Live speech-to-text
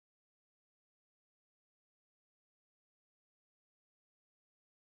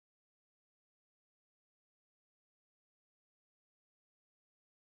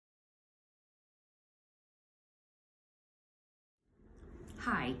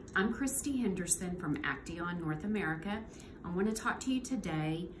Hi, I'm Christy Henderson from Acteon North America. I want to talk to you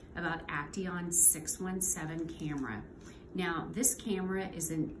today about Acteon's 617 camera. Now, this camera is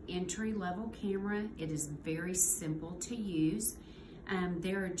an entry-level camera. It is very simple to use.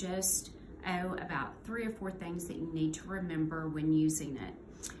 There are just about 3 or 4 things that you need to remember when using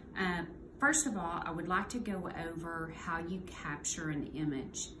it. First of all, I would like to go over how you capture an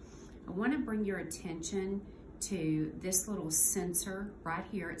image. I want to bring your attention to this little sensor right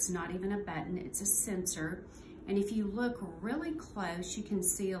here. It's not even a button, it's a sensor. And if you look really close, you can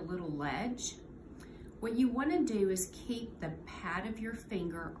see a little ledge. What you want to do is keep the pad of your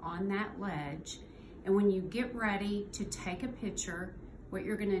finger on that ledge, and when you get ready to take a picture, what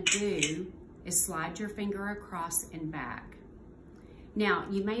you're going to do is slide your finger across and back. Now,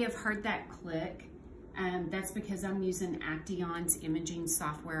 you may have heard that click. That's because I'm using Acteon's imaging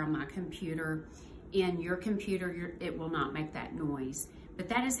software on my computer. In your computer, it will not make that noise. But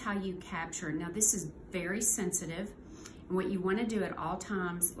that is how you capture. Now, this is very sensitive. And what you want to do at all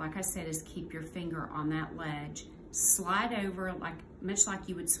times, like I said, is keep your finger on that ledge, slide over much like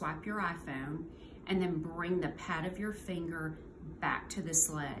you would swipe your iPhone, and then bring the pad of your finger back to this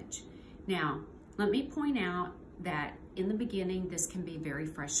ledge. Now, let me point out that in the beginning, this can be very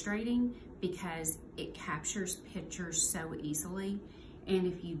frustrating because it captures pictures so easily. And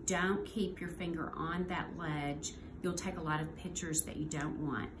if you don't keep your finger on that ledge, you'll take a lot of pictures that you don't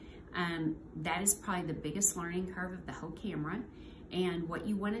want. That is probably the biggest learning curve of the whole camera. And what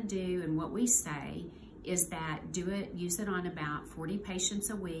you want to do, and what we say, is that use it on about 40 patients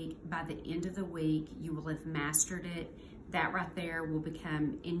a week. By the end of the week, you will have mastered it. That right there will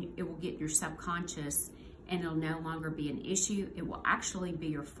it will get your subconscious, and it'll no longer be an issue. It will actually be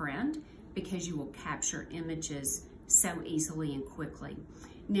your friend because you will capture images so easily and quickly.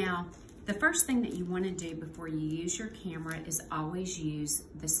 Now, the first thing that you want to do before you use your camera is always use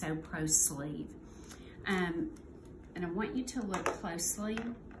the Sopro sleeve. And I want you to look closely.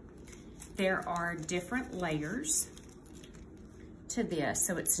 There are different layers to this.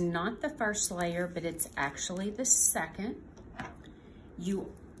 So it's not the first layer, but it's actually the second. You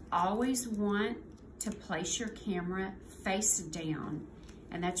always want to place your camera face down,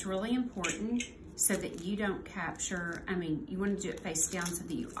 and that's really important so that you don't capture, you want to do it face down so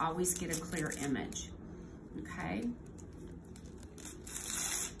that you always get a clear image, okay?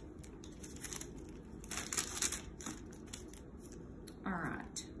 All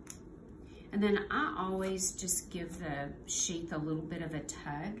right. And then I always just give the sheath a little bit of a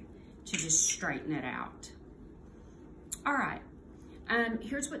tug to just straighten it out. All right.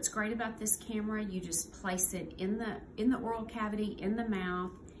 Here's what's great about this camera. You just place it in the oral cavity, in the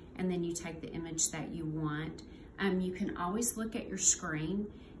mouth, and then you take the image that you want. You can always look at your screen,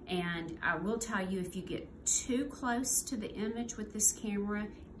 and I will tell you, if you get too close to the image with this camera,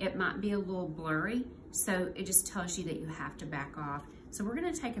 it might be a little blurry, so it just tells you that you have to back off. So we're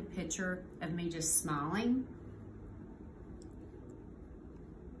gonna take a picture of me just smiling.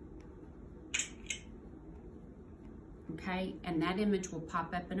 Okay, and that image will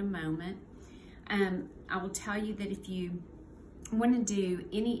pop up in a moment. I will tell you that if you want to do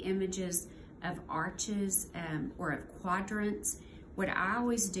any images of arches or of quadrants, what I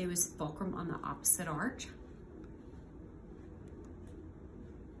always do is fulcrum on the opposite arch.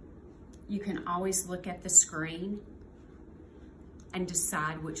 You can always look at the screen and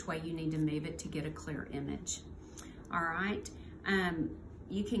decide which way you need to move it to get a clear image. All right,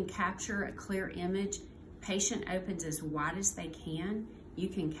 you can capture a clear image. Patient opens as wide as they can. You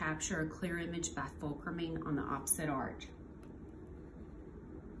can capture a clear image by fulcruming on the opposite arch.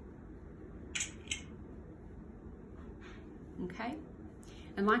 Okay,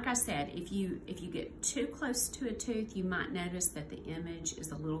 and like I said, if you get too close to a tooth, you might notice that the image is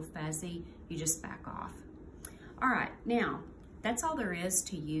a little fuzzy. You just back off. All right, now that's all there is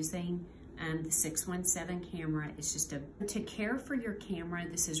to using the 617 camera. It's just to care for your camera.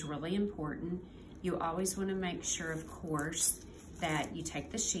 This is really important. You always want to make sure, of course, that you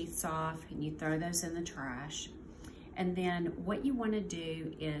take the sheaths off and you throw those in the trash. And then what you want to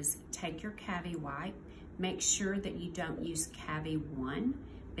do is take your Cavi wipe. Make sure that you don't use Cavi 1,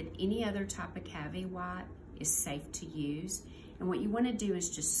 but any other type of Cavi wipe is safe to use. And what you want to do is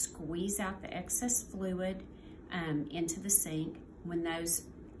just squeeze out the excess fluid into the sink. When those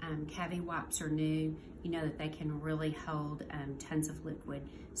Cavi wipes are new, you know that they can really hold tons of liquid.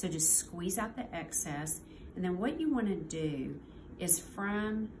 So just squeeze out the excess. And then what you want to do is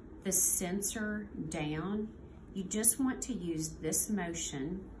from the sensor down, you just want to use this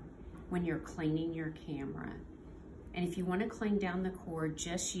motion when you're cleaning your camera. And if you want to clean down the cord,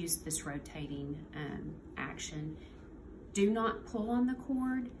 just use this rotating action. Do not pull on the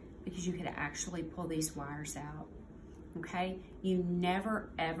cord because you could actually pull these wires out. Okay, you never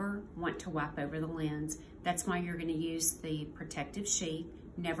ever want to wipe over the lens. That's why you're going to use the protective sheet.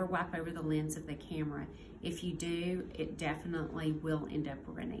 Never wipe over the lens of the camera. If you do, it definitely will end up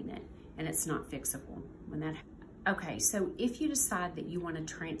running it, and it's not fixable when that happens. Okay, so if you decide that you want to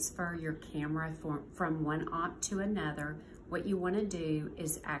transfer your camera from one op to another, what you want to do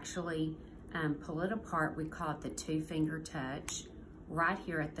is actually pull it apart. We call it the 2-finger touch right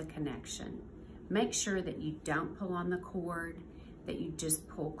here at the connection. Make sure that you don't pull on the cord, that you just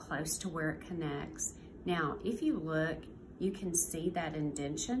pull close to where it connects. Now, if you look, you can see that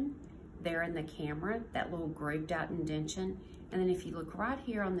indentation there in the camera, that little grooved out indentation. And then if you look right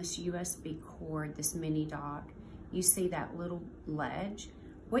here on this USB cord, this mini dock, you see that little ledge.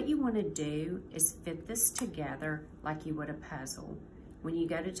 What you want to do is fit this together like you would a puzzle. When you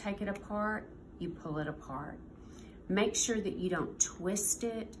go to take it apart, you pull it apart. Make sure that you don't twist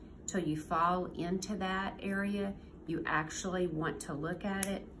it till you fall into that area. You actually want to look at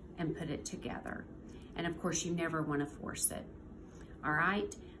it and put it together. And of course, you never want to force it. All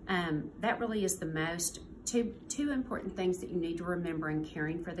right, that really is the most, two important things that you need to remember in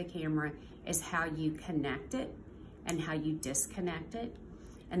caring for the camera is how you connect it and how you disconnect it.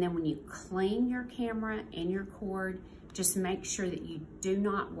 And then when you clean your camera and your cord, just make sure that you do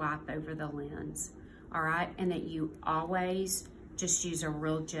not wipe over the lens, all right? And that you always just use a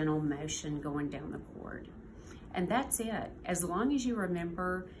real gentle motion going down the cord. And that's it. As long as you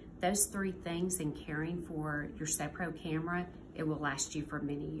remember those 3 things in caring for your Sopro camera, it will last you for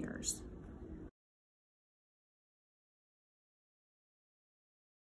many years.